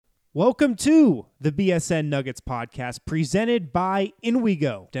Welcome to the BSN Nuggets podcast presented by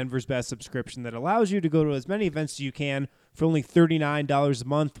InWeGo, Denver's best subscription that allows you to go to as many events as you can for only $39 a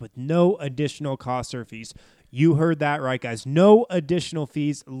month with no additional costs or fees. You heard that right, guys. No additional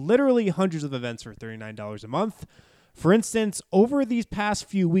fees, literally hundreds of events for $39 a month. For instance, over these past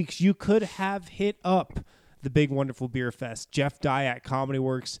few weeks, you could have hit up the Big Wonderful Beer Fest, Jeff Dye at Comedy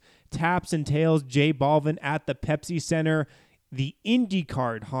Works, Taps and Tales, Jay Balvin at the Pepsi Center, the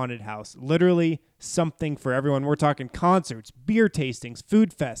IndyCar Haunted House, literally something for everyone. We're talking concerts, beer tastings,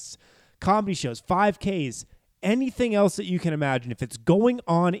 food fests, comedy shows, 5Ks, anything else that you can imagine. If it's going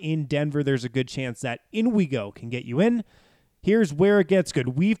on in Denver, there's a good chance that InWeGo can get you in. Here's where it gets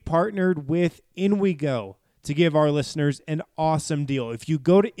good. We've partnered with InWeGo to give our listeners an awesome deal. If you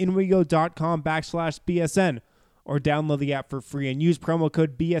go to inwego.com/BSN or download the app for free and use promo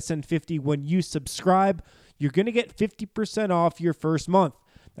code BSN50 when you subscribe, you're going to get 50% off your first month.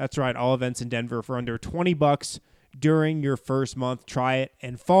 That's right, all events in Denver for under $20 during your first month. Try it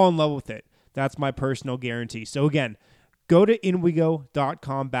and fall in love with it. That's my personal guarantee. So again, go to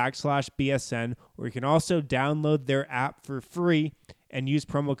inwego.com/BSN, or you can also download their app for free and use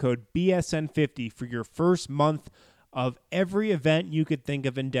promo code BSN50 for your first month of every event you could think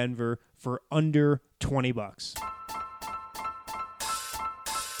of in Denver for under $20.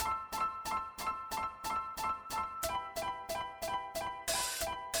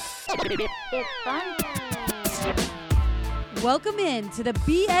 It's fun time. Welcome in to the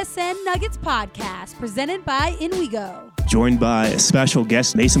BSN Nuggets podcast presented by InWeGo. Joined by a special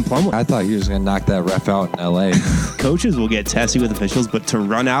guest, Mason Plumlee. I thought he was going to knock that ref out in L.A. Coaches will get testy with officials, but to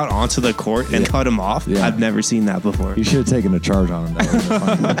run out onto the court and cut him off, I've never seen that before. You should have taken a charge on him. That would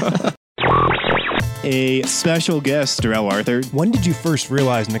have been fun. A special guest, Darrell Arthur. When did you first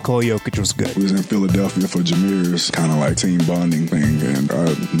realize Nikola Jokic was good? We was in Philadelphia for Jameer's kind of like team bonding thing, and I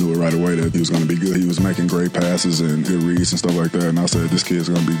knew it right away that he was going to be good. He was making great passes and good reads and stuff like that, and I said, this kid's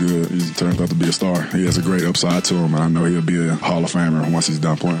going to be good. He turns out to be a star. He has a great upside to him, and I know he'll be a Hall of Famer once he's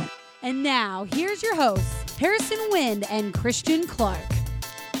done playing. And now, here's your hosts, Harrison Wind and Christian Clark.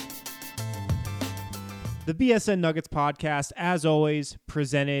 The BSN Nuggets podcast, as always,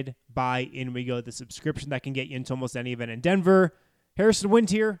 presented by InWeGo, the subscription that can get you into almost any event in Denver. Harrison Wind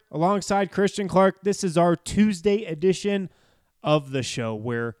here, alongside Christian Clark. This is our Tuesday edition of the show.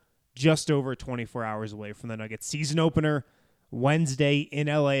 We're just over 24 hours away from the Nuggets season opener, Wednesday in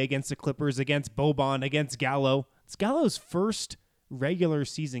LA against the Clippers, against Boban, against Gallo. It's Gallo's first regular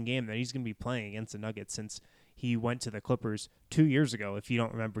season game that he's going to be playing against the Nuggets since he went to the Clippers 2 years ago. If you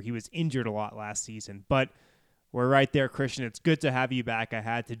don't remember, he was injured a lot last season. But we're right there, Christian. It's good to have you back. I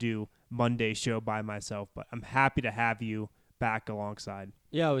had to do Monday's show by myself, but I'm happy to have you back alongside.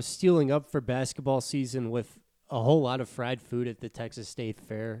 Yeah, I was stealing up for basketball season with a whole lot of fried food at the Texas State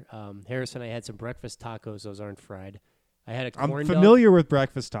Fair. Harrison, I had some breakfast tacos. Those aren't fried. I had a corn dog. I'm familiar with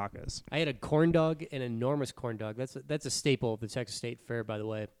breakfast tacos. I had a corn dog, an enormous corn dog. That's a staple of the Texas State Fair, by the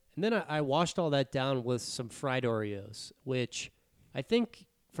way. And then I washed all that down with some fried Oreos, which I think,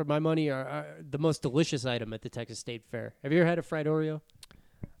 for my money, are the most delicious item at the Texas State Fair. Have you ever had a fried Oreo?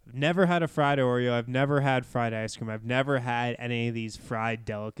 I've never had a fried Oreo. I've never had fried ice cream. I've never had any of these fried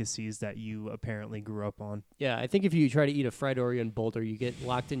delicacies that you apparently grew up on. Yeah, I think if you try to eat a fried Oreo in Boulder, you get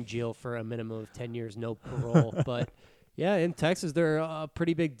locked in jail for a minimum of 10 years, no parole. But, yeah, in Texas, they're a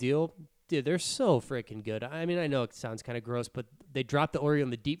pretty big deal. Dude, they're so freaking good. I mean, I know it sounds kind of gross, but they drop the Oreo in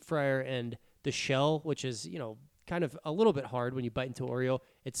the deep fryer, and the shell, which is, kind of a little bit hard when you bite into Oreo,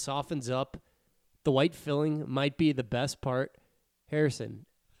 it softens up. The white filling might be the best part. Harrison,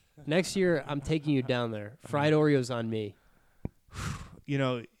 next year I'm taking you down there. Fried Oreos on me.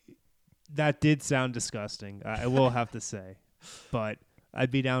 That did sound disgusting. I will have to say, but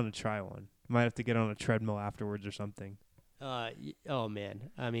I'd be down to try one. Might have to get on a treadmill afterwards or something. Oh man.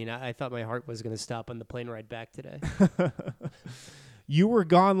 I mean, I thought my heart was going to stop on the plane ride back today. You were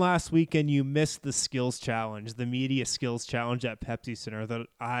gone last week and you missed the skills challenge, the media skills challenge at Pepsi Center that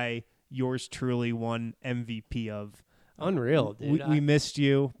yours truly, won MVP of. Unreal, dude. We missed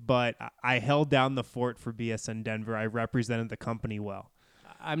you, but I held down the fort for BSN Denver. I represented the company well.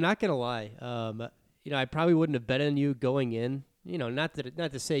 I'm not going to lie. I probably wouldn't have bet on you going in. Not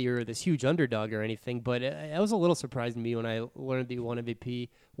to say you're this huge underdog or anything, but it was a little surprising to me when I learned that you won MVP.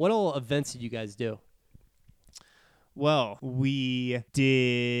 What all events did you guys do? Well, we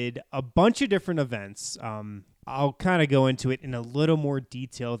did a bunch of different events. I'll kind of go into it in a little more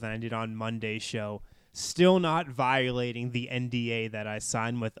detail than I did on Monday's show. Still not violating the NDA that I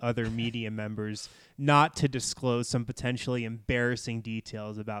signed with other media members not to disclose some potentially embarrassing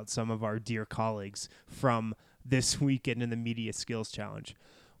details about some of our dear colleagues from this weekend in the Media Skills Challenge.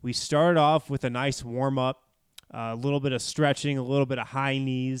 We started off with a nice warm-up, a little bit of stretching, a little bit of high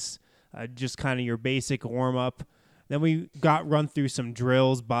knees, just kind of your basic warm-up. Then we got run through some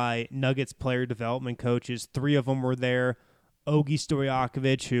drills by Nuggets player development coaches. 3 of them were there. Ogi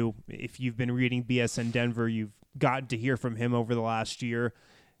Stojakovic, who, if you've been reading BSN Denver, you've gotten to hear from him over the last year.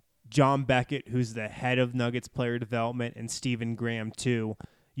 John Beckett, who's the head of Nuggets player development, and Stephen Graham, too.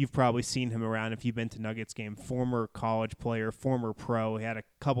 You've probably seen him around if you've been to Nuggets game. Former college player, former pro. He had a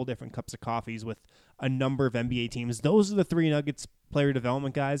couple different cups of coffees with a number of NBA teams. Those are the 3 Nuggets player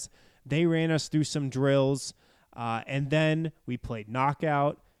development guys. They ran us through some drills, and then we played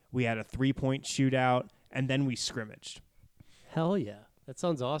knockout. We had a 3-point shootout, and then we scrimmaged. Hell yeah. That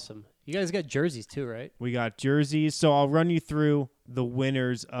sounds awesome. You guys got jerseys too, right? We got jerseys. So I'll run you through the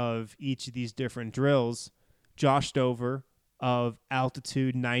winners of each of these different drills. Josh Dover of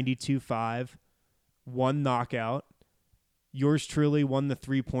Altitude 92.5 won knockout. Yours truly won the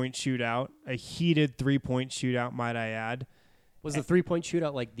 3-point shootout, a heated 3-point shootout, might I add. Was the 3-point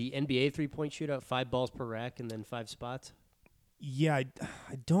shootout like the NBA 3-point shootout, 5 balls per rack and then 5 spots? Yeah, I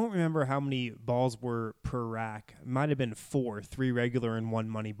don't remember how many balls were per rack. It might have been 4, 3 regular and 1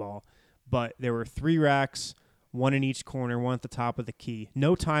 money ball. But there were 3 racks, 1 in each corner, 1 at the top of the key.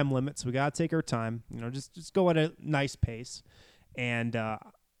 No time limit, so we got to take our time. Just go at a nice pace. And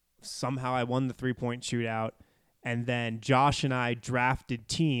somehow I won the 3-point shootout. And then Josh and I drafted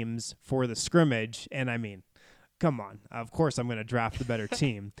teams for the scrimmage. And I mean, come on. Of course I'm going to draft the better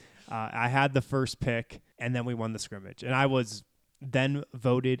team. I had the first pick, and then we won the scrimmage. And I was then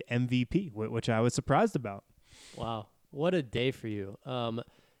voted MVP, which I was surprised about. Wow. What a day for you.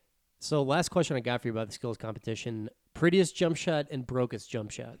 So last question I got for you about the skills competition, prettiest jump shot and brokest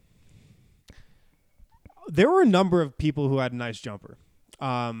jump shot. There were a number of people who had a nice jumper.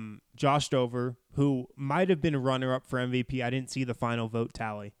 Josh Dover, who might have been a runner-up for MVP. I didn't see the final vote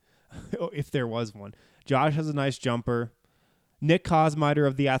tally, if there was one. Josh has a nice jumper. Nick Kosmider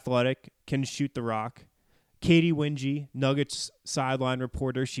of The Athletic can shoot the rock. Katie Wingy, Nuggets sideline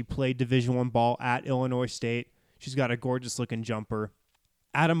reporter. She played Division I ball at Illinois State. She's got a gorgeous-looking jumper.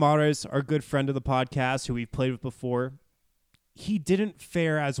 Adam Mares, our good friend of the podcast, who we've played with before, he didn't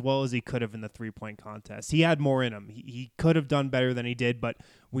fare as well as he could have in the 3-point contest. He had more in him. He could have done better than he did, but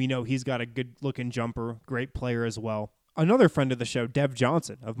we know he's got a good-looking jumper, great player as well. Another friend of the show, Dev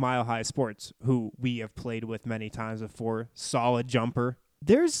Johnson of Mile High Sports, who we have played with many times before, solid jumper.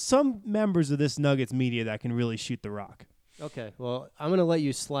 There's some members of this Nuggets media that can really shoot the rock. Okay, well, I'm going to let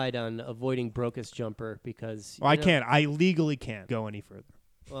you slide on avoiding brokest jumper because... I can't. I legally can't go any further.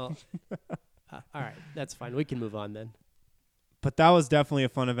 Well, all right, that's fine. We can move on then. But that was definitely a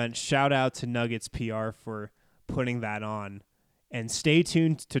fun event. Shout out to Nuggets PR for putting that on. And stay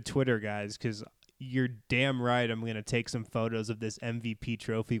tuned to Twitter, guys, because you're damn right I'm going to take some photos of this MVP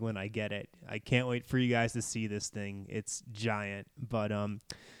trophy when I get it. I can't wait for you guys to see this thing. It's giant. But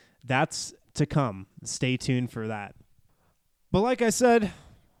that's to come. Stay tuned for that. But like I said,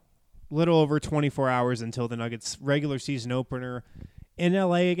 little over 24 hours until the Nuggets regular season opener in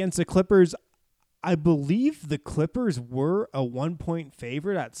LA against the Clippers. I believe the Clippers were a 1-point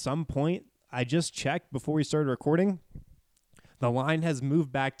favorite at some point. I just checked before we started recording. The line has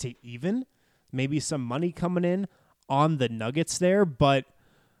moved back to even. Maybe some money coming in on the Nuggets there. But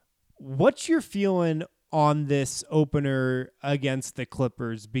what's your feeling on this opener against the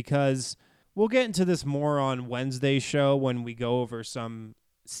Clippers? Because we'll get into this more on Wednesday's show when we go over some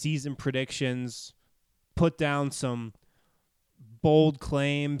season predictions, put down some bold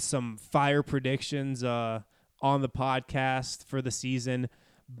claims, some fire predictions on the podcast for the season.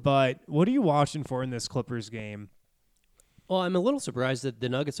 But what are you watching for in this Clippers game? Well, I'm a little surprised that the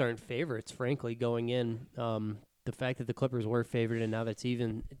Nuggets aren't favorites, frankly, going in. The fact that the Clippers were favored and now that's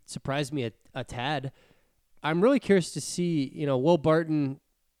even, it surprised me a tad. I'm really curious to see, Will Barton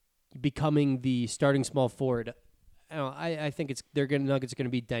becoming the starting small forward. I think Nuggets are going to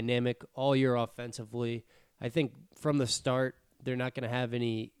be dynamic all year offensively. I think from the start, they're not going to have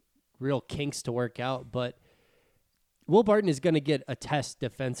any real kinks to work out, but Will Barton is going to get a test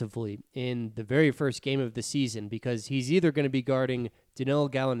defensively in the very first game of the season because he's either going to be guarding Danilo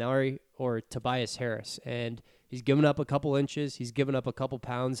Gallinari or Tobias Harris, and he's given up a couple inches, he's given up a couple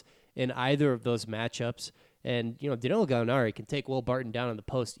pounds in either of those matchups, and Danilo Gallinari can take Will Barton down on the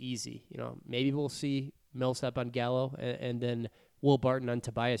post easy. Maybe we'll see Millsap on Gallo and then Will Barton on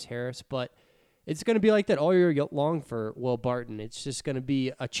Tobias Harris, but it's going to be like that all year long for Will Barton. It's just going to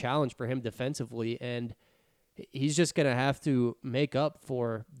be a challenge for him defensively, and he's just going to have to make up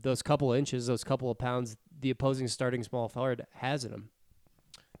for those couple inches, those couple of pounds the opposing starting small forward has in him.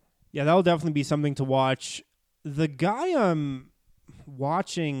 Yeah, that'll definitely be something to watch. The guy I'm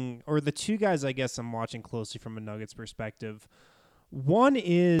watching, or the two guys I guess I'm watching closely from a Nuggets perspective. One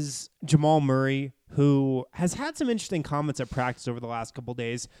is Jamal Murray, who has had some interesting comments at practice over the last couple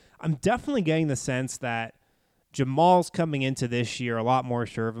days. I'm definitely getting the sense that Jamal's coming into this year a lot more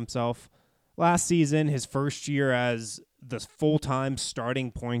sure of himself. Last season, his first year as the full-time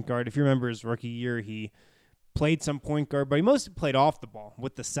starting point guard, if you remember his rookie year, he played some point guard, but he mostly played off the ball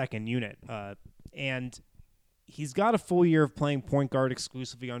with the second unit. And he's got a full year of playing point guard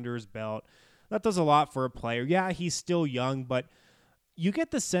exclusively under his belt. That does a lot for a player. Yeah, he's still young, but you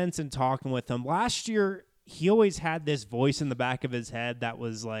get the sense in talking with him. Last year, he always had this voice in the back of his head that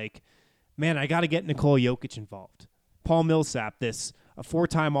was like, man, I got to get Nikola Jokic involved. Paul Millsap, a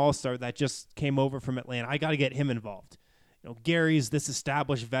four-time All-Star that just came over from Atlanta, I got to get him involved. Gary's this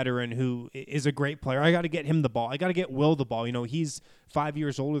established veteran who is a great player. I got to get him the ball. I got to get Will the ball. He's 5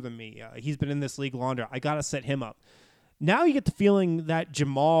 years older than me. He's been in this league longer. I got to set him up. Now you get the feeling that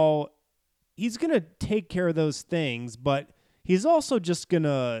Jamal, he's going to take care of those things, but he's also just going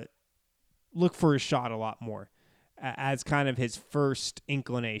to look for his shot a lot more as kind of his first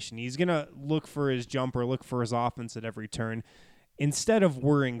inclination. He's going to look for his jumper, look for his offense at every turn, instead of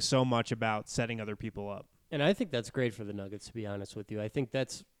worrying so much about setting other people up. And I think that's great for the Nuggets, to be honest with you. I think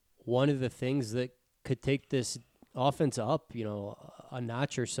that's one of the things that could take this offense up, a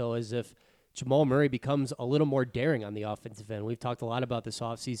notch or so, is if Jamal Murray becomes a little more daring on the offensive end. We've talked a lot about this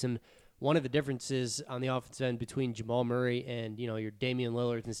offseason. One of the differences on the offensive end between Jamal Murray and, your Damian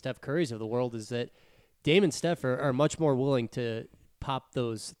Lillard and Steph Currys of the world is that Dame and Steph are much more willing to pop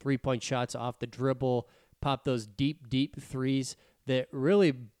those three-point shots off the dribble, pop those deep, deep threes that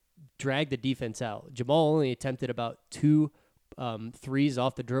really drag the defense out. Jamal only attempted about 2 threes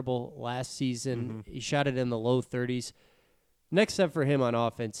off the dribble last season. He shot it in the low 30s. Next step for him on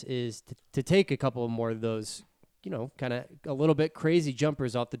offense is to take a couple more of those, kind of a little bit crazy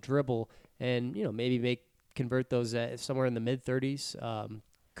jumpers off the dribble and, maybe convert those at somewhere in the mid-30s.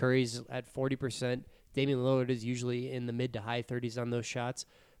 Curry's at 40%. Damian Lillard is usually in the mid to high 30s on those shots.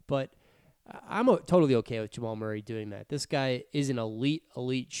 But I'm totally okay with Jamal Murray doing that. This guy is an elite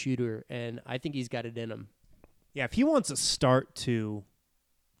shooter, and I think he's got it in him. Yeah, if he wants to start to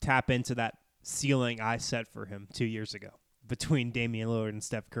tap into that ceiling I set for him 2 years ago between Damian Lillard and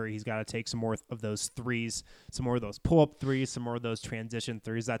Steph Curry, he's got to take some more of those threes, some more of those pull-up threes, some more of those transition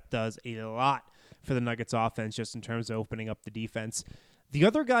threes. That does a lot for the Nuggets offense just in terms of opening up the defense. The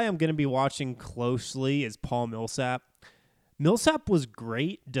other guy I'm going to be watching closely is Paul Millsap. Millsap was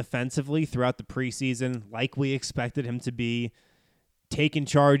great defensively throughout the preseason, like we expected him to be, taking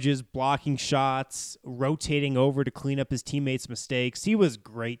charges, blocking shots, rotating over to clean up his teammates' mistakes. He was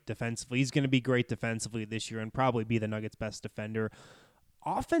great defensively. He's going to be great defensively this year and probably be the Nuggets' best defender.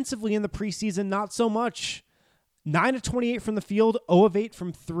 Offensively in the preseason, not so much. 9 of 28 from the field, 0 of 8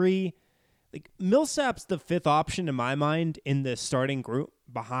 from 3. Millsap's the fifth option in my mind in the starting group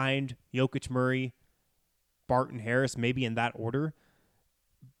behind Jokic, Murray, Barton, Harris, maybe in that order.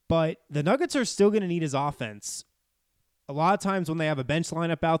 But the Nuggets are still going to need his offense. A lot of times when they have a bench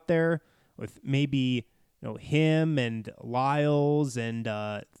lineup out there with maybe him and Lyles and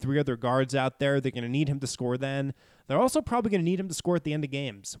 3 other guards out there, they're going to need him to score then. They're also probably going to need him to score at the end of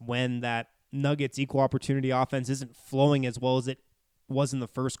games when that Nuggets equal opportunity offense isn't flowing as well as it was in the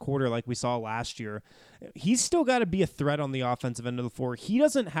first quarter like we saw last year. He's still got to be a threat on the offensive end of the floor. He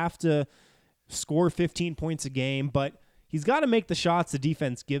doesn't have to score 15 points a game, but he's got to make the shots the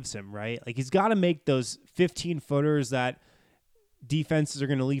defense gives him, right? He's got to make those 15-footers that defenses are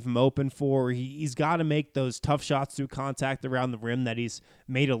going to leave him open for. He's got to make those tough shots through contact around the rim that he's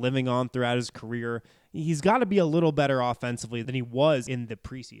made a living on throughout his career. He's got to be a little better offensively than he was in the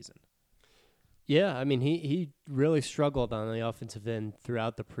preseason. Yeah, I mean, he really struggled on the offensive end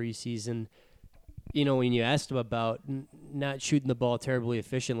throughout the preseason. When you asked him about not shooting the ball terribly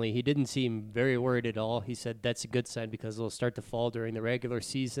efficiently, he didn't seem very worried at all. He said that's a good sign because it'll start to fall during the regular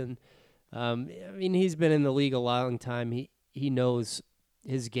season. He's been in the league a long time. He knows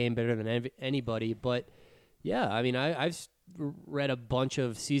his game better than anybody. But, yeah, I've read a bunch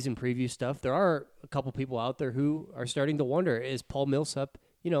of season preview stuff. There are a couple people out there who are starting to wonder, is Paul Millsap,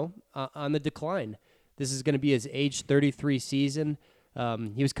 on the decline? This is going to be his age 33 season.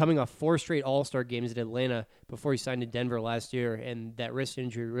 He was coming off 4 straight All-Star games in Atlanta before he signed to Denver last year, and that wrist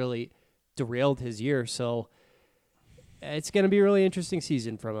injury really derailed his year. So it's going to be a really interesting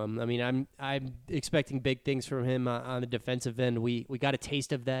season from him. I'm expecting big things from him on the defensive end. We got a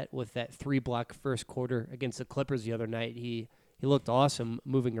taste of that with that 3-block first quarter against the Clippers the other night. He looked awesome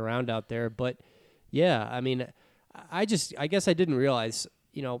moving around out there. But yeah, I guess I didn't realize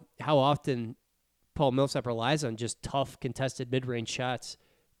how often Paul Millsap relies on just tough, contested mid-range shots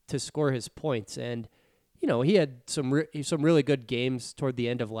to score his points. And, he had some really good games toward the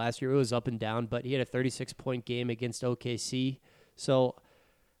end of last year. It was up and down, but he had a 36-point game against OKC. So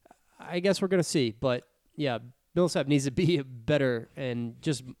I guess we're going to see. But, yeah, Millsap needs to be better and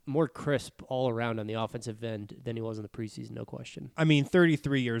just more crisp all around on the offensive end than he was in the preseason, no question. I mean,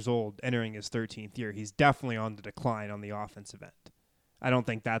 33 years old, entering his 13th year. He's definitely on the decline on the offensive end. I don't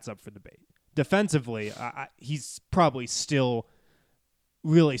think that's up for debate. Defensively, he's probably still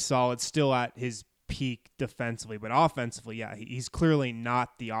really solid, still at his peak defensively. But offensively, yeah, he's clearly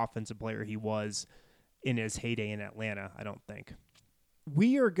not the offensive player he was in his heyday in Atlanta, I don't think.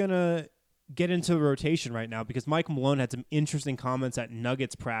 We are going to get into the rotation right now because Michael Malone had some interesting comments at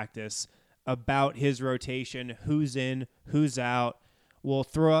Nuggets practice about his rotation, who's in, who's out. We'll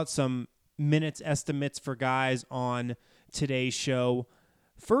throw out some minutes estimates for guys on today's show.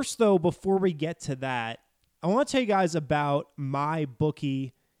 First, though, before we get to that, I want to tell you guys about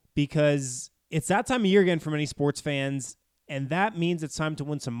MyBookie because it's that time of year again for many sports fans, and that means it's time to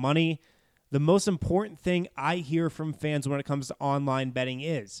win some money. The most important thing I hear from fans when it comes to online betting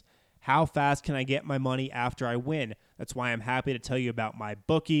is, how fast can I get my money after I win? That's why I'm happy to tell you about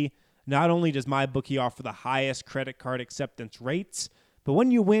MyBookie. Not only does MyBookie offer the highest credit card acceptance rates, but when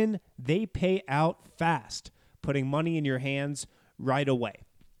you win, they pay out fast, putting money in your hands right away.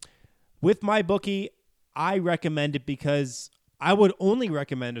 With MyBookie, I recommend it because I would only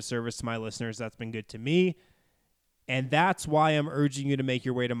recommend a service to my listeners that's been good to me, and that's why I'm urging you to make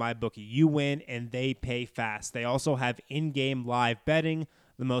your way to MyBookie. You win, and they pay fast. They also have in-game live betting,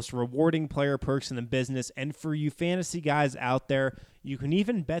 the most rewarding player perks in the business, and for you fantasy guys out there, you can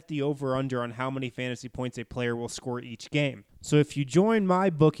even bet the over-under on how many fantasy points a player will score each game. So if you join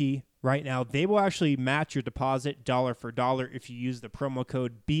MyBookie right now, they will actually match your deposit dollar for dollar if you use the promo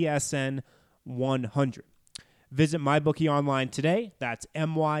code BSN100. Visit MyBookie online today. That's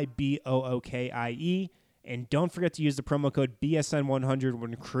MyBookie. And don't forget to use the promo code BSN100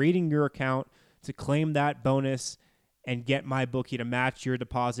 when creating your account to claim that bonus and get MyBookie to match your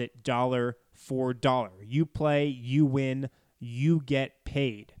deposit dollar for dollar. You play, you win, you get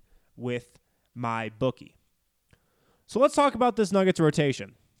paid with MyBookie. So let's talk about this Nuggets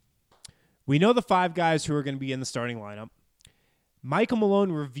rotation. We know the 5 guys who are going to be in the starting lineup. Michael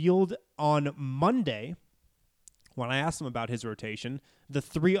Malone revealed on Monday, when I asked him about his rotation, the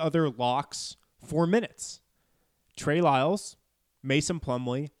 3 other locks for minutes. Trey Lyles, Mason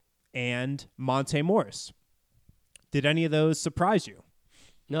Plumlee, and Monte Morris. Did any of those surprise you?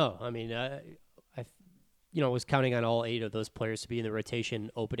 No, I mean, I was counting on all 8 of those players to be in the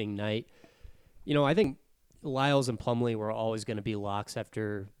rotation opening night. I think Lyles and Plumlee were always going to be locks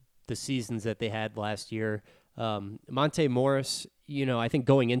after the seasons that they had last year. Monte Morris, I think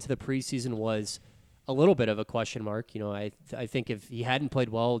going into the preseason was a little bit of a question mark. I think if he hadn't played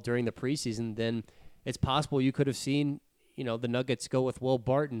well during the preseason, then it's possible you could have seen, the Nuggets go with Will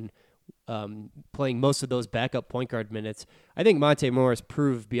Barton playing most of those backup point guard minutes. I think Monte Morris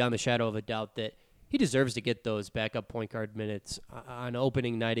proved beyond the shadow of a doubt that he deserves to get those backup point guard minutes on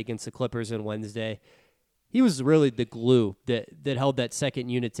opening night against the Clippers on Wednesday. He was really the glue that held that second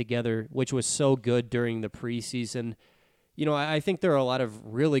unit together, which was so good during the preseason. I think there are a lot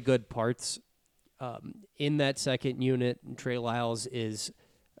of really good parts in that second unit. Trey Lyles is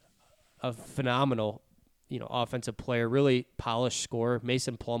a phenomenal, offensive player, really polished scorer.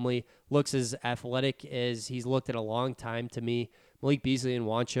 Mason Plumlee looks as athletic as he's looked in a long time to me. Malik Beasley and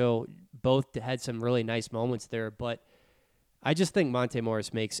Juancho both had some really nice moments there, but I just think Monte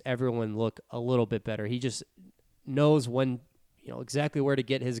Morris makes everyone look a little bit better. He just knows when, exactly where to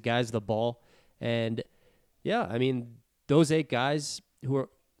get his guys the ball. And yeah, I mean, those 8 guys who are,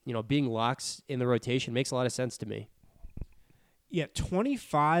 being locks in the rotation makes a lot of sense to me. Yeah,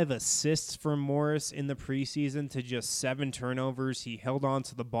 25 assists for Morris in the preseason to just 7 turnovers. He held on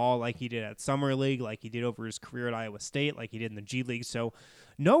to the ball like he did at Summer League, like he did over his career at Iowa State, like he did in the G League. So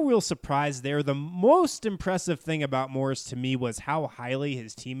no real surprise there. The most impressive thing about Morris to me was how highly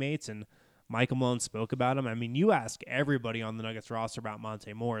his teammates and Michael Malone spoke about him. I mean, you ask everybody on the Nuggets roster about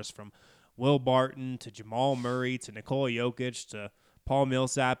Monte Morris, from Will Barton to Jamal Murray to Nikola Jokic to Paul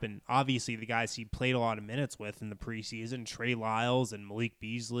Millsap, and obviously the guys he played a lot of minutes with in the preseason, Trey Lyles and Malik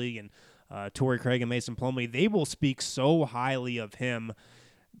Beasley and Torrey Craig and Mason Plumlee. They will speak so highly of him.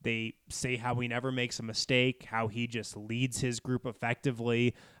 They say how he never makes a mistake, how he just leads his group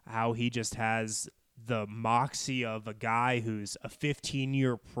effectively, how he just has the moxie of a guy who's a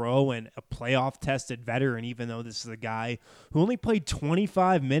 15-year pro and a playoff-tested veteran, even though this is a guy who only played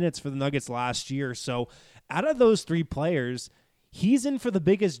 25 minutes for the Nuggets last year. So out of those 3 players, he's in for the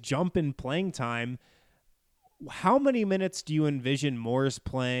biggest jump in playing time. How many minutes do you envision Morris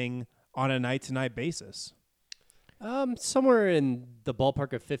playing on a night-to-night basis? Somewhere in the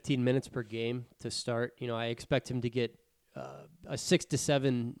ballpark of 15 minutes per game to start. I expect him to get a 6 to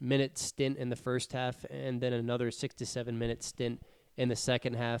 7 minute stint in the first half and then another 6 to 7 minute stint in the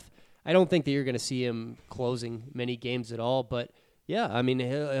second half. I don't think that you're going to see him closing many games at all, but yeah, I mean,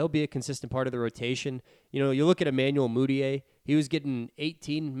 he'll be a consistent part of the rotation. You look at Emmanuel Mudiay, he was getting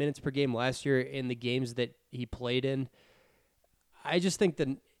 18 minutes per game last year in the games that he played in. I just think that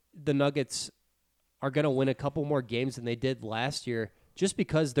the Nuggets are going to win a couple more games than they did last year just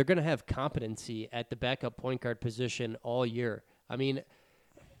because they're going to have competency at the backup point guard position all year. I mean,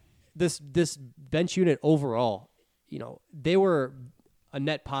 this bench unit overall, they were a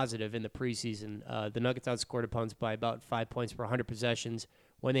net positive in the preseason. The Nuggets outscored opponents by about 5 points per 100 possessions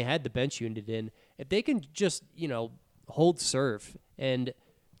when they had the bench unit in. If they can just, hold serve and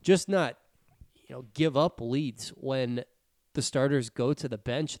just not, give up leads when the starters go to the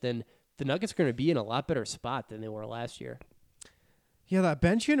bench, then the Nuggets are going to be in a lot better spot than they were last year. Yeah, that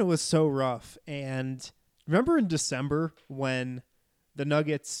bench unit was so rough. And remember in December when the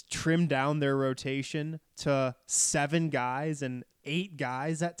Nuggets trimmed down their rotation to 7 guys and 8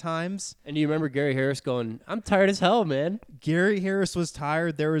 guys at times? And do you remember Gary Harris going, "I'm tired as hell, man"? Gary Harris was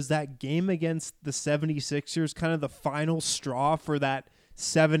tired. There was that game against the 76ers, kind of the final straw for that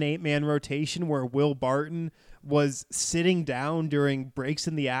 7-8-man rotation where Will Barton was sitting down during breaks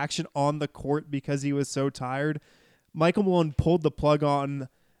in the action on the court because he was so tired. Michael Malone pulled the plug on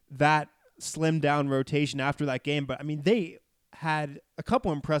that slimmed down rotation after that game. But, I mean, they had a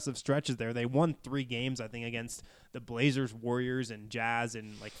couple impressive stretches there. They won 3 games, I think, against the Blazers, Warriors, and Jazz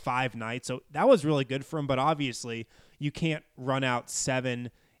in like 5 nights. So that was really good for them. But obviously, you can't run out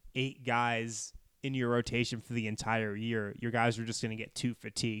 7, 8 guys in your rotation for the entire year. Your guys are just going to get too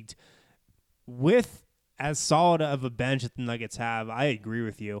fatigued. With as solid of a bench that the Nuggets have, I agree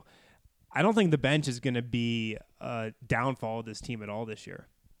with you. I don't think the bench is going to be a downfall of this team at all this year.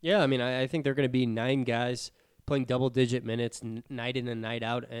 Yeah, I mean, I think they're going to be 9 guys playing double-digit minutes night in and night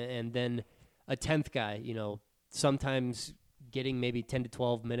out, and then a 10th guy, sometimes getting maybe 10 to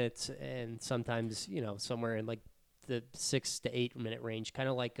 12 minutes and sometimes, somewhere in like the 6 to 8 minute range, kind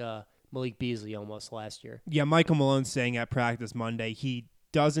of like Malik Beasley almost last year. Yeah, Michael Malone saying at practice Monday he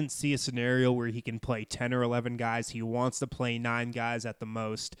doesn't see a scenario where he can play 10 or 11 guys. He wants to play 9 guys at the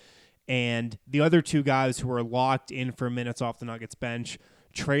most. And the other 2 guys who are locked in for minutes off the Nuggets bench,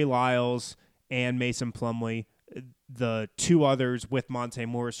 Trey Lyles and Mason Plumlee, the 2 others with Monte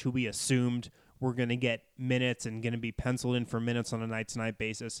Morris, who we assumed were going to get minutes and going to be penciled in for minutes on a night-to-night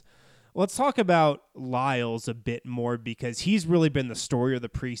basis. Let's talk about Lyles a bit more because he's really been the story of the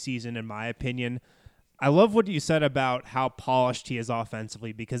preseason, in my opinion. I love what you said about how polished he is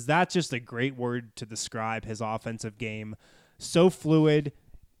offensively because that's just a great word to describe his offensive game. So fluid.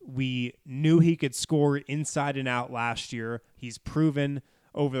 We knew he could score inside and out last year. He's proven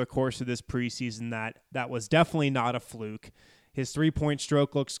over the course of this preseason that was definitely not a fluke. His 3-point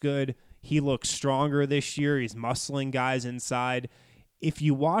stroke looks good. He looks stronger this year. He's muscling guys inside. If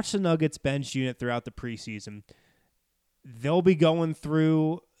you watch the Nuggets bench unit throughout the preseason, they'll be going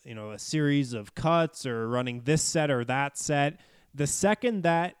through, a series of cuts or running this set or that set. The second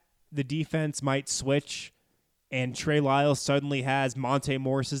that the defense might switch and Trey Lyles suddenly has Monte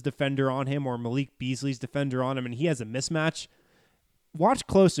Morris's defender on him or Malik Beasley's defender on him and he has a mismatch, watch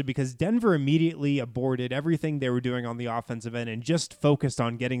closely because Denver immediately aborted everything they were doing on the offensive end and just focused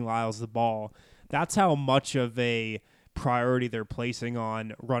on getting Lyles the ball. That's how much of a priority they're placing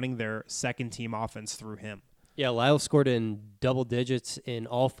on running their second-team offense through him. Yeah, Lyles scored in double digits in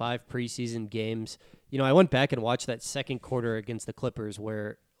all 5 preseason games. I went back and watched that second quarter against the Clippers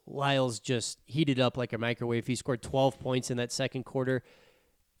where Lyles just heated up like a microwave. He scored 12 points in that second quarter.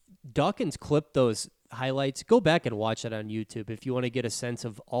 Dawkins clipped those highlights. Go back and watch that on YouTube if you want to get a sense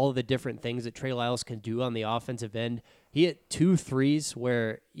of all of the different things that Trey Lyles can do on the offensive end. He hit 2 threes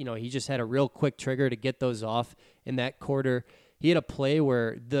where, he just had a real quick trigger to get those off in that quarter. He had a play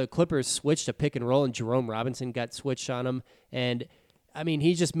where the Clippers switched a pick and roll and Jerome Robinson got switched on him. And,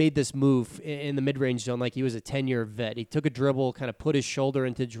 he just made this move in the mid-range zone like he was a 10-year vet. He took a dribble, kind of put his shoulder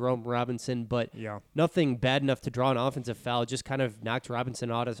into Jerome Robinson, but nothing bad enough to draw an offensive foul, just kind of knocked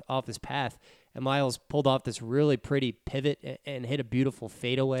Robinson off his path. And Lyles pulled off this really pretty pivot and hit a beautiful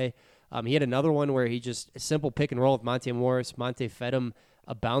fadeaway. He had another one where he just a simple pick and roll with Monte Morris. Monte fed him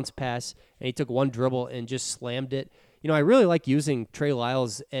a bounce pass, and he took one dribble and just slammed it. I really like using Trey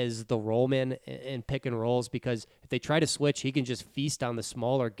Lyles as the roll man in pick and rolls because if they try to switch, he can just feast on the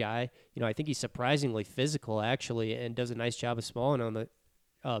smaller guy. I think he's surprisingly physical, actually, and does a nice job of scoring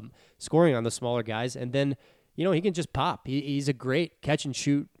on the smaller guys. And then, he can just pop. He's a great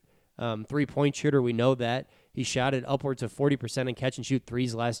catch-and-shoot 3-point shooter. We know that. He shot it upwards of 40% in catch-and-shoot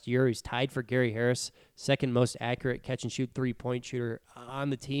threes last year. He's tied for Gary Harris, second most accurate catch-and-shoot 3-point shooter on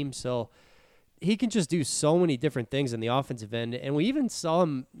the team. So he can just do so many different things in the offensive end. And we even saw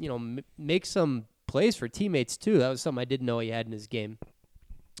him, make some plays for teammates too. That was something I didn't know he had in his game.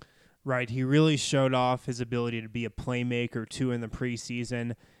 Right. He really showed off his ability to be a playmaker too in the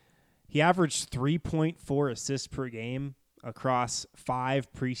preseason. He averaged 3.4 assists per game across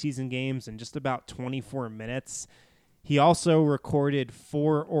 5 preseason games in just about 24 minutes. He also recorded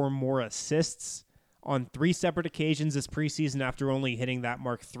 4 or more assists on 3 separate occasions this preseason after only hitting that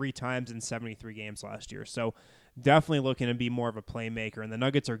mark 3 times in 73 games last year. So definitely looking to be more of a playmaker, and the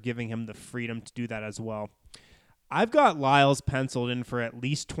Nuggets are giving him the freedom to do that as well. I've got Lyles penciled in for at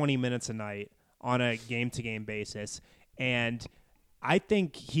least 20 minutes a night on a game-to-game basis, and I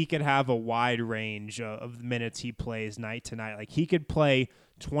think he could have a wide range of minutes he plays night to night. Like, he could play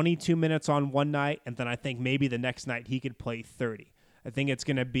 22 minutes on one night, and then I think maybe the next night he could play 30. I think it's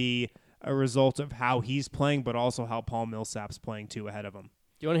going to be a result of how he's playing, but also how Paul Millsap's playing too ahead of him.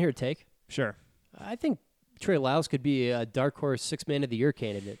 Do you want to hear a take? Sure. I think Trey Lyles could be a dark horse 6 Man of the Year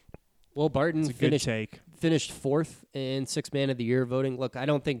candidate. Will Barton finished 4th in 6 Man of the Year voting. Look, I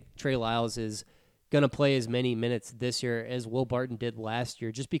don't think Trey Lyles is going to play as many minutes this year as Will Barton did last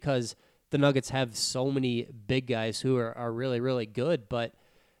year, just because the Nuggets have so many big guys who are really, really good. But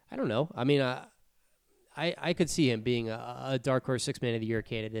I don't know. I mean, I could see him being a dark horse 6 Man of the Year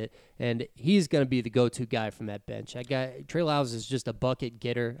candidate, and he's going to be the go-to guy from that bench. Trey Lyles is just a bucket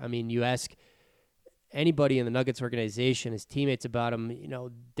getter. I mean, you ask anybody in the Nuggets organization, his teammates about him,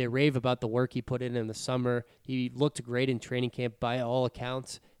 they rave about the work he put in the summer. He looked great in training camp by all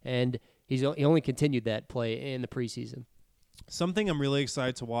accounts, and he only continued that play in the preseason. Something I'm really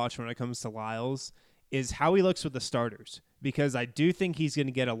excited to watch when it comes to Lyles is how he looks with the starters, because I do think he's going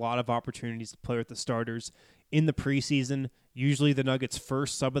to get a lot of opportunities to play with the starters in the preseason. Usually the Nuggets'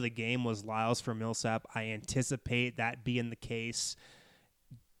 first sub of the game was Lyles for Millsap. I anticipate that being the case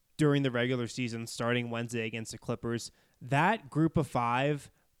during the regular season, starting Wednesday against the Clippers. That group of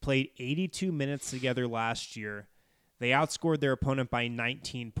 5 played 82 minutes together last year. They outscored their opponent by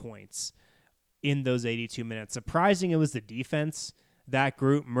 19 points in those 82 minutes. Surprising, it was the defense. That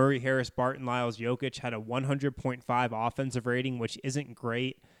group, Murray, Harris, Barton, Lyles, Jokic, had a 100.5 offensive rating, which isn't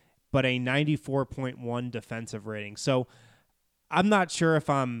great, but a 94.1 defensive rating. So I'm not sure if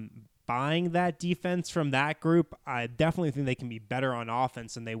I'm buying that defense from that group. I definitely think they can be better on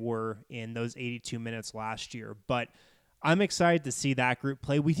offense than they were in those 82 minutes last year. But I'm excited to see that group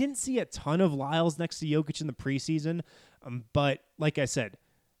play. We didn't see a ton of Lyles next to Jokic in the preseason, but like I said,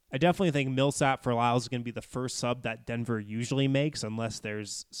 I definitely think Millsap for Lyles is going to be the first sub that Denver usually makes, unless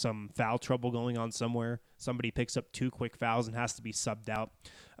there's some foul trouble going on somewhere. Somebody picks up 2 quick fouls and has to be subbed out.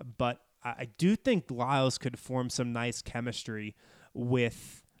 But I do think Lyles could form some nice chemistry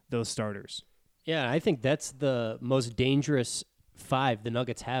with those starters. Yeah, I think that's the most dangerous 5 the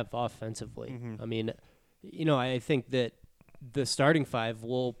Nuggets have offensively. Mm-hmm. I mean, I think that the starting 5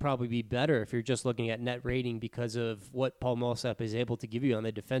 will probably be better if you're just looking at net rating because of what Paul Millsap is able to give you on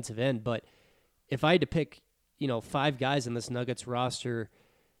the defensive end. But if I had to pick, 5 guys in this Nuggets roster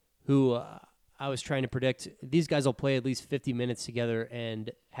who I was trying to predict, these guys will play at least 50 minutes together and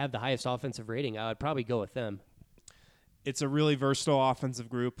have the highest offensive rating, I would probably go with them. It's a really versatile offensive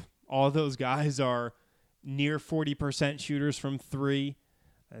group. All of those guys are near 40% shooters from 3.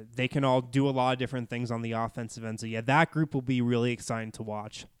 They can all do a lot of different things on the offensive end. So, yeah, that group will be really exciting to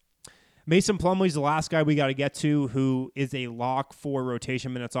watch. Mason Plumlee's the last guy we got to get to, who is a lock for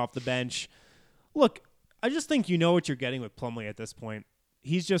rotation minutes off the bench. Look, I just think you know what you're getting with Plumlee at this point.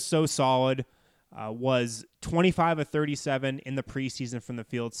 He's just so solid. Was 25 of 37 in the preseason from the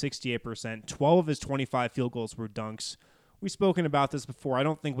field, 68%. 12 of his 25 field goals were dunks. We've spoken about this before. I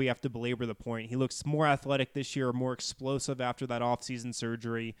don't think we have to belabor the point. He looks more athletic this year, more explosive after that offseason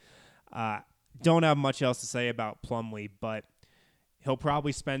surgery. Don't have much else to say about Plumlee, but he'll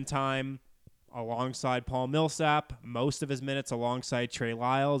probably spend time alongside Paul Millsap, most of his minutes alongside Trey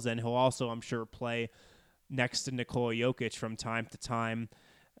Lyles, and he'll also, I'm sure, play next to Nikola Jokic from time to time.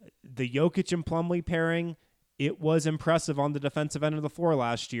 The Jokic and Plumlee pairing, it was impressive on the defensive end of the floor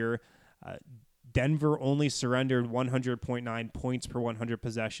last year. Denver only surrendered 100.9 points per 100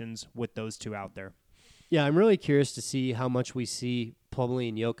 possessions with those two out there. Yeah, I'm really curious to see how much we see Plumlee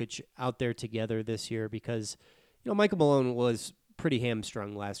and Jokic out there together this year because, Michael Malone was pretty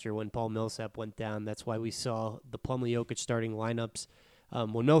hamstrung last year when Paul Millsap went down. That's why we saw the Plumlee Jokic starting lineups.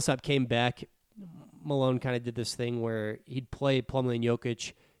 When Millsap came back, Malone kind of did this thing where he'd play Plumlee and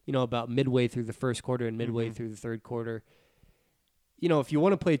Jokic, about midway through the first quarter and midway through the third quarter. If you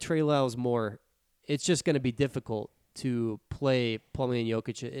want to play Trey Lyles more, it's just going to be difficult to play Plumlee and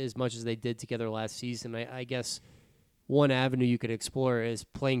Jokic as much as they did together last season. I guess one avenue you could explore is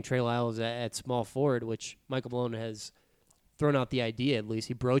playing Trey Lyles at small forward, which Michael Malone has thrown out the idea, at least.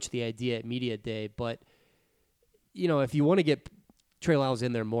 He broached the idea at Media Day. But, if you want to get Trey Lyles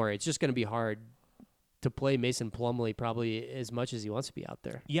in there more, it's just going to be hard to play Mason Plumlee probably as much as he wants to be out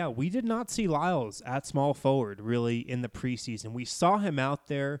there. Yeah, we did not see Lyles at small forward really in the preseason. We saw him out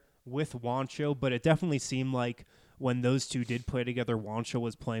there with Juancho, but it definitely seemed like when those two did play together, Juancho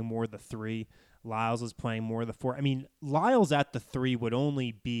was playing more the 3, Lyles was playing more the 4. I mean, Lyles at the 3 would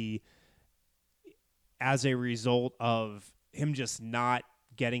only be as a result of him just not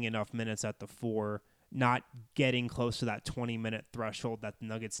getting enough minutes at the 4, not getting close to that 20-minute threshold that the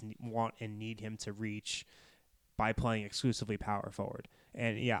Nuggets want and need him to reach by playing exclusively power forward.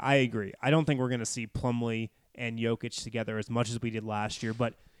 And, yeah, I agree. I don't think we're going to see Plumlee and Jokic together as much as we did last year,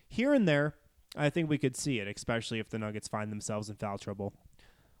 but here and there, I think we could see it, especially if the Nuggets find themselves in foul trouble.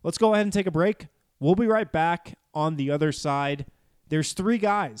 Let's go ahead and take a break. We'll be right back on the other side. There's 3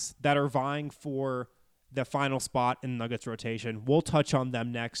 guys that are vying for the final spot in the Nuggets rotation. We'll touch on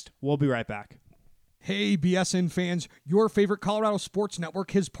them next. We'll be right back. Hey, BSN fans, your favorite Colorado Sports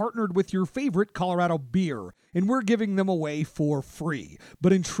Network has partnered with your favorite Colorado beer, and we're giving them away for free.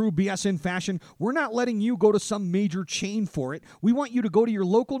 But in true BSN fashion, we're not letting you go to some major chain for it. We want you to go to your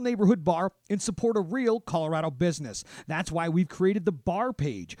local neighborhood bar and support a real Colorado business. That's why we've created the bar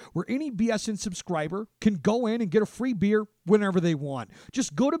page, where any BSN subscriber can go in and get a free beer whenever they want.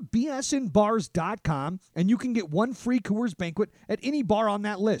 Just go to bsnbars.com and you can get 1 free Coors Banquet at any bar on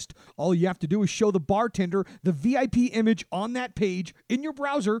that list. All you have to do is show the bartender the VIP image on that page in your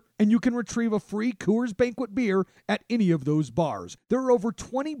browser, and you can retrieve a free Coors Banquet beer at any of those bars. There are over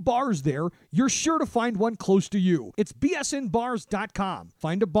 20 bars there. You're sure to find one close to you. It's bsnbars.com.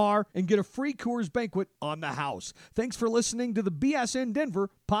 Find a bar and get a free Coors Banquet on the house. Thanks for listening to the BSN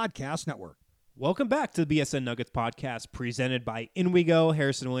Denver Podcast Network. Welcome back to the BSN Nuggets podcast presented by InWeGo.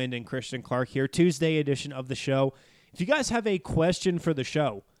 Harrison Wind and Christian Clark here, Tuesday edition of the show. If you guys have a question for the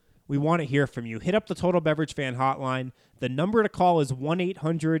show, we want to hear from you. Hit up the Total Beverage Fan Hotline. The number to call is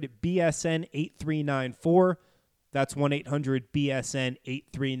 1-800-BSN-8394. That's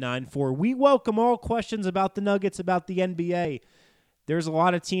 1-800-BSN-8394. We welcome all questions about the Nuggets, about the NBA. There's a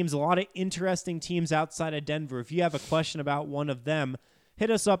lot of teams, a lot of interesting teams outside of Denver. If you have a question about one of them, hit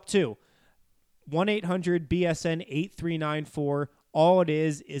us up too. 1-800-BSN-8394. All it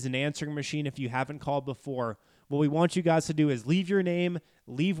is an answering machine if you haven't called before. What we want you guys to do is leave your name,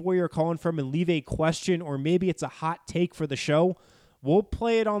 leave where you're calling from, and leave a question, or maybe it's a hot take for the show. We'll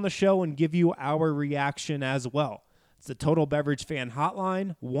play it on the show and give you our reaction as well. It's the Total Beverage Fan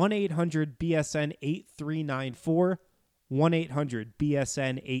Hotline, 1-800-BSN-8394,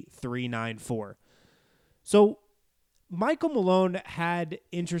 1-800-BSN-8394. So Michael Malone had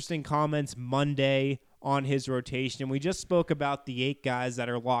interesting comments Monday on his rotation, and we just spoke about the 8 guys that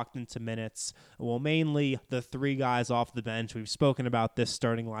are locked into minutes. Well, mainly the 3 guys off the bench. We've spoken about this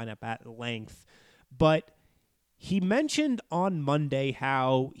starting lineup at length, but he mentioned on Monday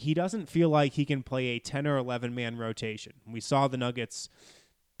how he doesn't feel like he can play a 10 or 11-man rotation. We saw the Nuggets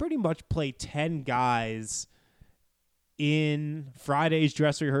pretty much play 10 guys in Friday's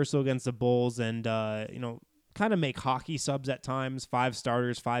dress rehearsal against the Bulls, and kind of make hockey subs at times, 5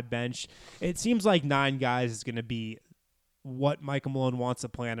 starters, 5 bench. It seems like 9 guys is going to be what Michael Malone wants to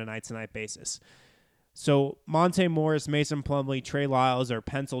play on a night-to-night basis. So Monte Morris, Mason Plumlee, Trey Lyles are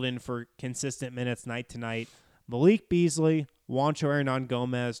penciled in for consistent minutes night to night. Malik Beasley, Juancho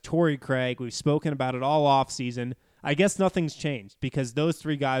Hernan-Gomez, Torrey Craig, we've spoken about it all offseason. I guess nothing's changed because those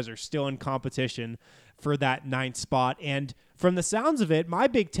 3 guys are still in competition for that 9th spot. And from the sounds of it, my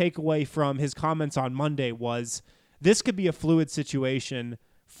big takeaway from his comments on Monday was this could be a fluid situation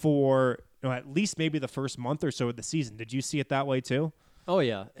for at least maybe the first month or so of the season. Did you see it that way too? Oh,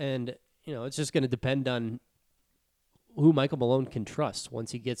 yeah. And, it's just going to depend on who Michael Malone can trust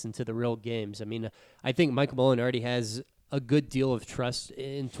once he gets into the real games. I mean, I think Michael Malone already has a good deal of trust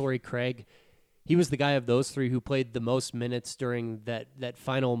in Torrey Craig. He was the guy of those 3 who played the most minutes during that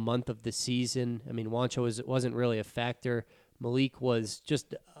final month of the season. I mean, Juancho wasn't really a factor. Malik was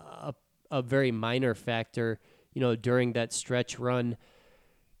just a very minor factor, during that stretch run.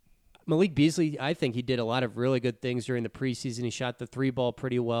 Malik Beasley, I think he did a lot of really good things during the preseason. He shot the 3 ball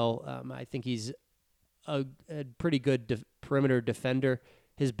pretty well. I think he's a pretty good perimeter defender.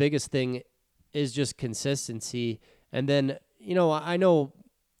 His biggest thing is just consistency. And then, I know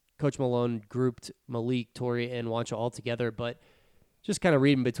Coach Malone grouped Malik, Torrey, and Juancho all together, but just kind of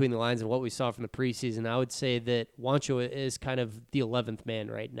reading between the lines of what we saw from the preseason, I would say that Juancho is kind of the 11th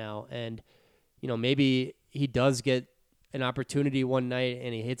man right now. And, maybe he does get an opportunity one night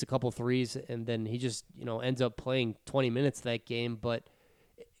and he hits a couple threes and then he just, ends up playing 20 minutes that game. But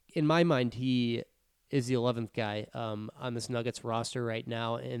in my mind, he is the 11th guy on this Nuggets roster right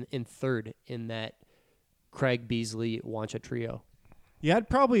now and in third in that Craig, Beasley, Juancho trio. Yeah, I'd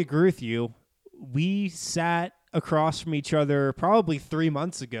probably agree with you. We sat across from each other probably 3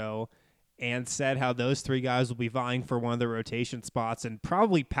 months ago and said how those three guys will be vying for one of the rotation spots and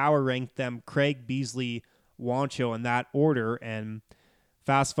probably power ranked them Craig, Beasley, Juancho in that order. And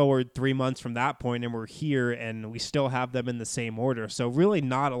fast forward 3 months from that point and we're here and we still have them in the same order. So really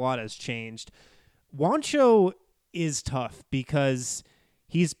not a lot has changed. Juancho is tough because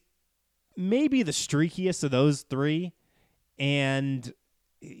he's maybe the streakiest of those three. And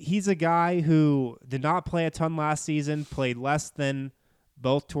he's a guy who did not play a ton last season, played less than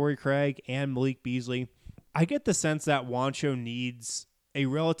both Torrey Craig and Malik Beasley. I get the sense that Juancho needs a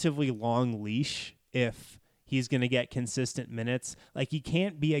relatively long leash if he's going to get consistent minutes. Like, he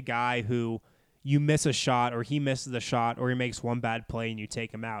can't be a guy who you miss a shot or he misses a shot or he makes one bad play and you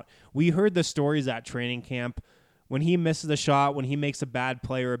take him out. We heard the stories at training camp. When he misses a shot, when he makes a bad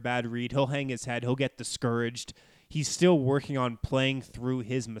play or a bad read, he'll hang his head. He'll get discouraged. He's still working on playing through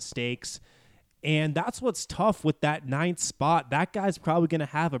his mistakes. And that's what's tough with that ninth spot. That guy's probably going to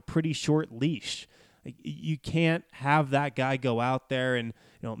have a pretty short leash. Like, you can't have that guy go out there and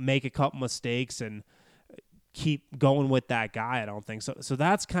make a couple mistakes and keep going with that guy, I don't think. So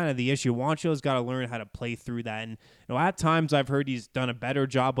that's kind of the issue. Juancho's got to learn how to play through that. And at times I've heard he's done a better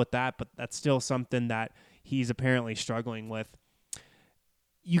job with that, but that's still something that he's apparently struggling with.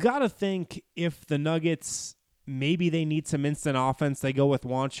 You got to think if the Nuggets, maybe they need some instant offense, they go with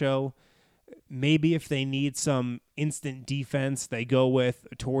Juancho. Maybe if they need some instant defense, they go with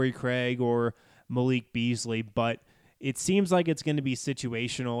Torrey Craig or Malik Beasley. But it seems like it's going to be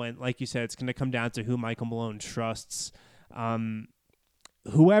situational, and like you said, it's going to come down to who Michael Malone trusts.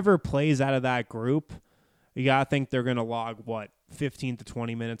 Whoever plays out of that group, you got to think they're going to log, 15 to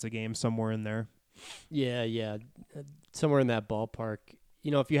 20 minutes a game, somewhere in there? Yeah. Somewhere in that ballpark.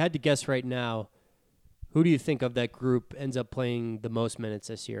 If you had to guess right now, who do you think of that group ends up playing the most minutes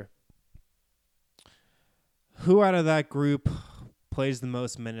this year? Who out of that group plays the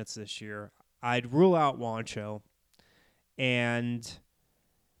most minutes this year? I'd rule out Juancho. And,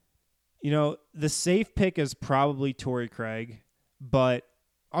 the safe pick is probably Torrey Craig, but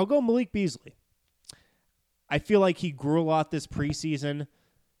I'll go Malik Beasley. I feel like he grew a lot this preseason.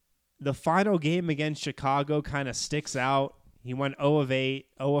 The final game against Chicago kind of sticks out. He went 0 of 8,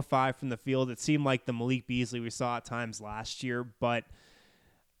 0 of 5 from the field. It seemed like the Malik Beasley we saw at times last year, but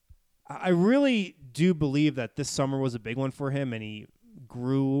I really do believe that this summer was a big one for him, and he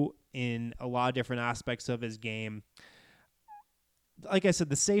grew in a lot of different aspects of his game. Like I said,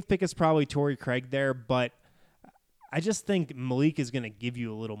 the safe pick is probably Torrey Craig there, but I just think Malik is going to give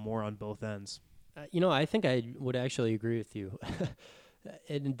you a little more on both ends. I think I would actually agree with you.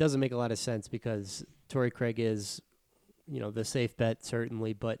 It doesn't make a lot of sense because Torrey Craig is, the safe bet,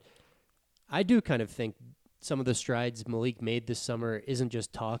 certainly. But I do kind of think some of the strides Malik made this summer isn't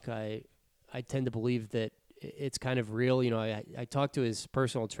just talk. I tend to believe that it's kind of real. I talked to his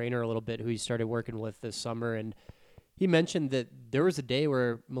personal trainer a little bit who he started working with this summer, and he mentioned that there was a day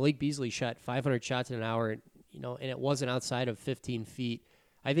where Malik Beasley shot 500 shots in an hour, and it wasn't outside of 15 feet.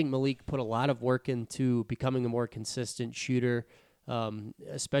 I think Malik put a lot of work into becoming a more consistent shooter,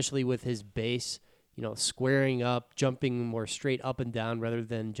 especially with his base, squaring up, jumping more straight up and down rather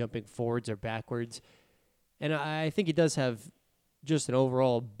than jumping forwards or backwards. And I think he does have just an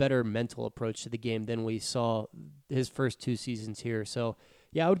overall better mental approach to the game than we saw his first 2 seasons here. So,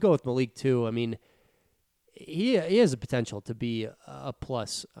 yeah, I would go with Malik too. I mean, he has the potential to be a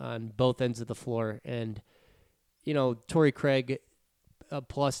plus on both ends of the floor. And, Torrey Craig, a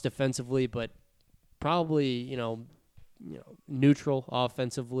plus defensively, but probably, neutral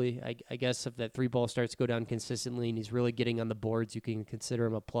offensively. I guess if that 3-ball starts to go down consistently and he's really getting on the boards, you can consider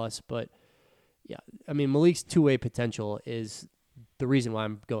him a plus. But, yeah, I mean, Malik's two-way potential is the reason why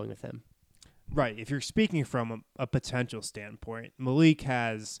I'm going with him. Right. If you're speaking from a potential standpoint, Malik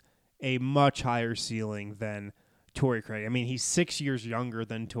has a much higher ceiling than Torrey Craig. I mean, he's 6 years younger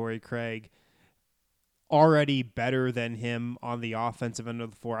than Torrey Craig, already better than him on the offensive end of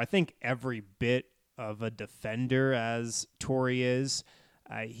the floor. I think every bit of a defender as Torrey is.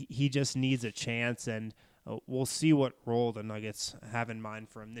 He just needs a chance, and we'll see what role the Nuggets have in mind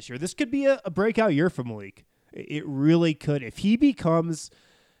for him this year. This could be a breakout year for Malik. It really could. If he becomes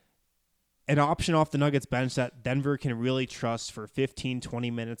an option off the Nuggets bench that Denver can really trust for 15,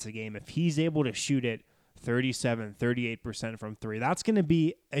 20 minutes a game, if he's able to shoot it 37, 38% from three, that's going to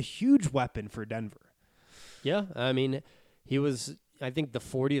be a huge weapon for Denver. Yeah, I mean, he was, I think, the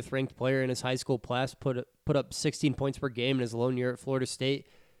 40th ranked player in his high school class, put up 16 points per game in his lone year at Florida State.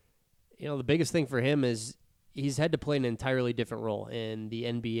 You know, the biggest thing for him is he's had to play an entirely different role in the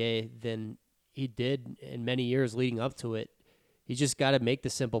NBA than he did in many years leading up to it. He's just got to make the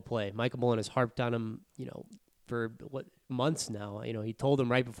simple play. Michael Malone has harped on him, for months now. He told him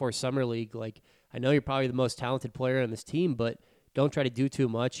right before Summer League, like, I know you're probably the most talented player on this team, but don't try to do too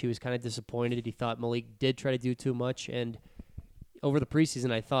much. He was kind of disappointed. He thought Malik did try to do too much. And over the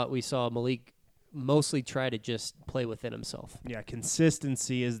preseason, I thought we saw Malik mostly try to just play within himself. Yeah,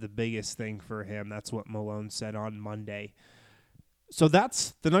 consistency is the biggest thing for him. That's what Malone said on Monday. So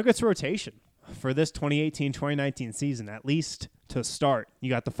that's the Nuggets rotation for this 2018-2019 season, at least to start. You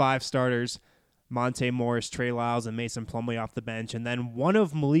got the 5 starters, Monte Morris, Trey Lyles, and Mason Plumlee off the bench, and then one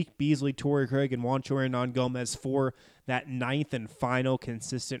of Malik Beasley, Torrey Craig, and Juancho Hernan-Gomez for that 9th and final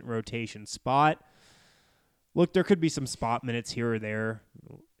consistent rotation spot. Look, there could be some spot minutes here or there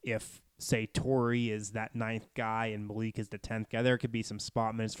if, say, Torrey is that 9th guy and Malik is the 10th guy. There could be some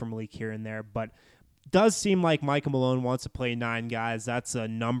spot minutes for Malik here and there, but does seem like Michael Malone wants to play 9 guys. That's a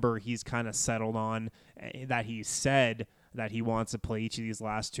number he's kind of settled on, that he said that he wants to play each of these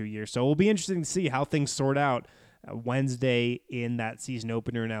last 2 years. So it will be interesting to see how things sort out Wednesday in that season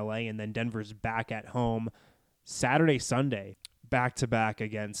opener in LA, and then Denver's back at home Saturday, Sunday, back-to-back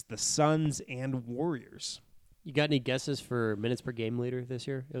against the Suns and Warriors. You got any guesses for minutes per game leader this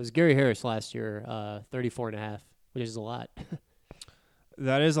year? It was Gary Harris last year, 34.5, which is a lot.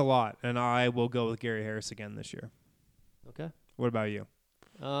 That is a lot, and I will go with Gary Harris again this year. Okay. What about you?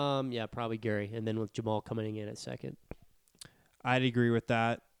 Yeah, probably Gary, and then with Jamal coming in at second. I'd agree with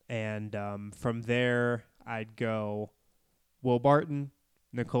that, and from there, I'd go Will Barton,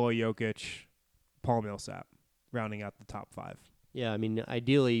 Nikola Jokic, Paul Millsap, rounding out the top 5. Yeah, I mean,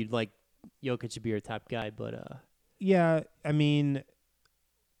 ideally, you'd like Jokic to be your top guy, but yeah, I mean,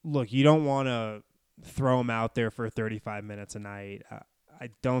 look, you don't want to throw him out there for 35 minutes a night. I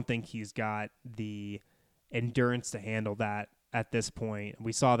don't think he's got the endurance to handle that at this point.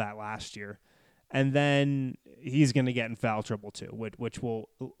 We saw that last year. And then he's going to get in foul trouble too, which will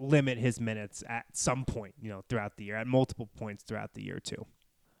limit his minutes at some point, throughout the year, at multiple points throughout the year too.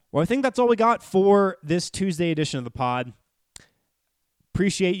 Well, I think that's all we got for this Tuesday edition of the pod.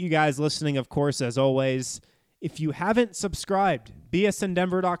 Appreciate you guys listening, of course, as always. If you haven't subscribed,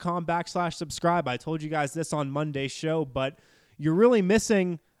 bsndenver.com/subscribe. I told you guys this on Monday's show, but you're really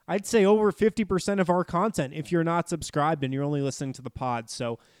missing, I'd say, over 50% of our content if you're not subscribed and you're only listening to the pod.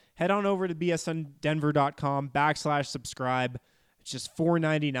 So head on over to bsndenver.com/subscribe. It's just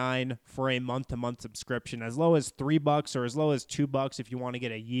 $4.99 for a month-to-month subscription, as low as $3 or as low as $2 if you want to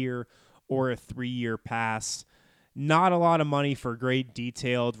get a year or a 3-year pass. Not a lot of money for great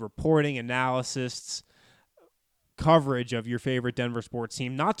detailed reporting, analysis, coverage of your favorite Denver sports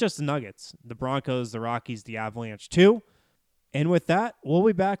team, not just the Nuggets, the Broncos, the Rockies, the Avalanche too. And with that, we'll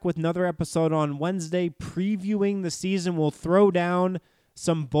be back with another episode on Wednesday previewing the season. We'll throw down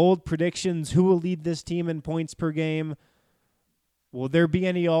some bold predictions. Who will lead this team in points per game? Will there be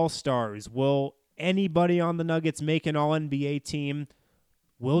any All-Stars? Will anybody on the Nuggets make an All-NBA team?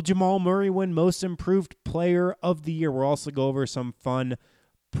 Will Jamal Murray win Most Improved Player of the Year? We'll also go over some fun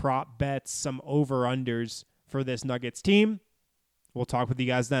prop bets, some over-unders for this Nuggets team. We'll talk with you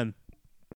guys then.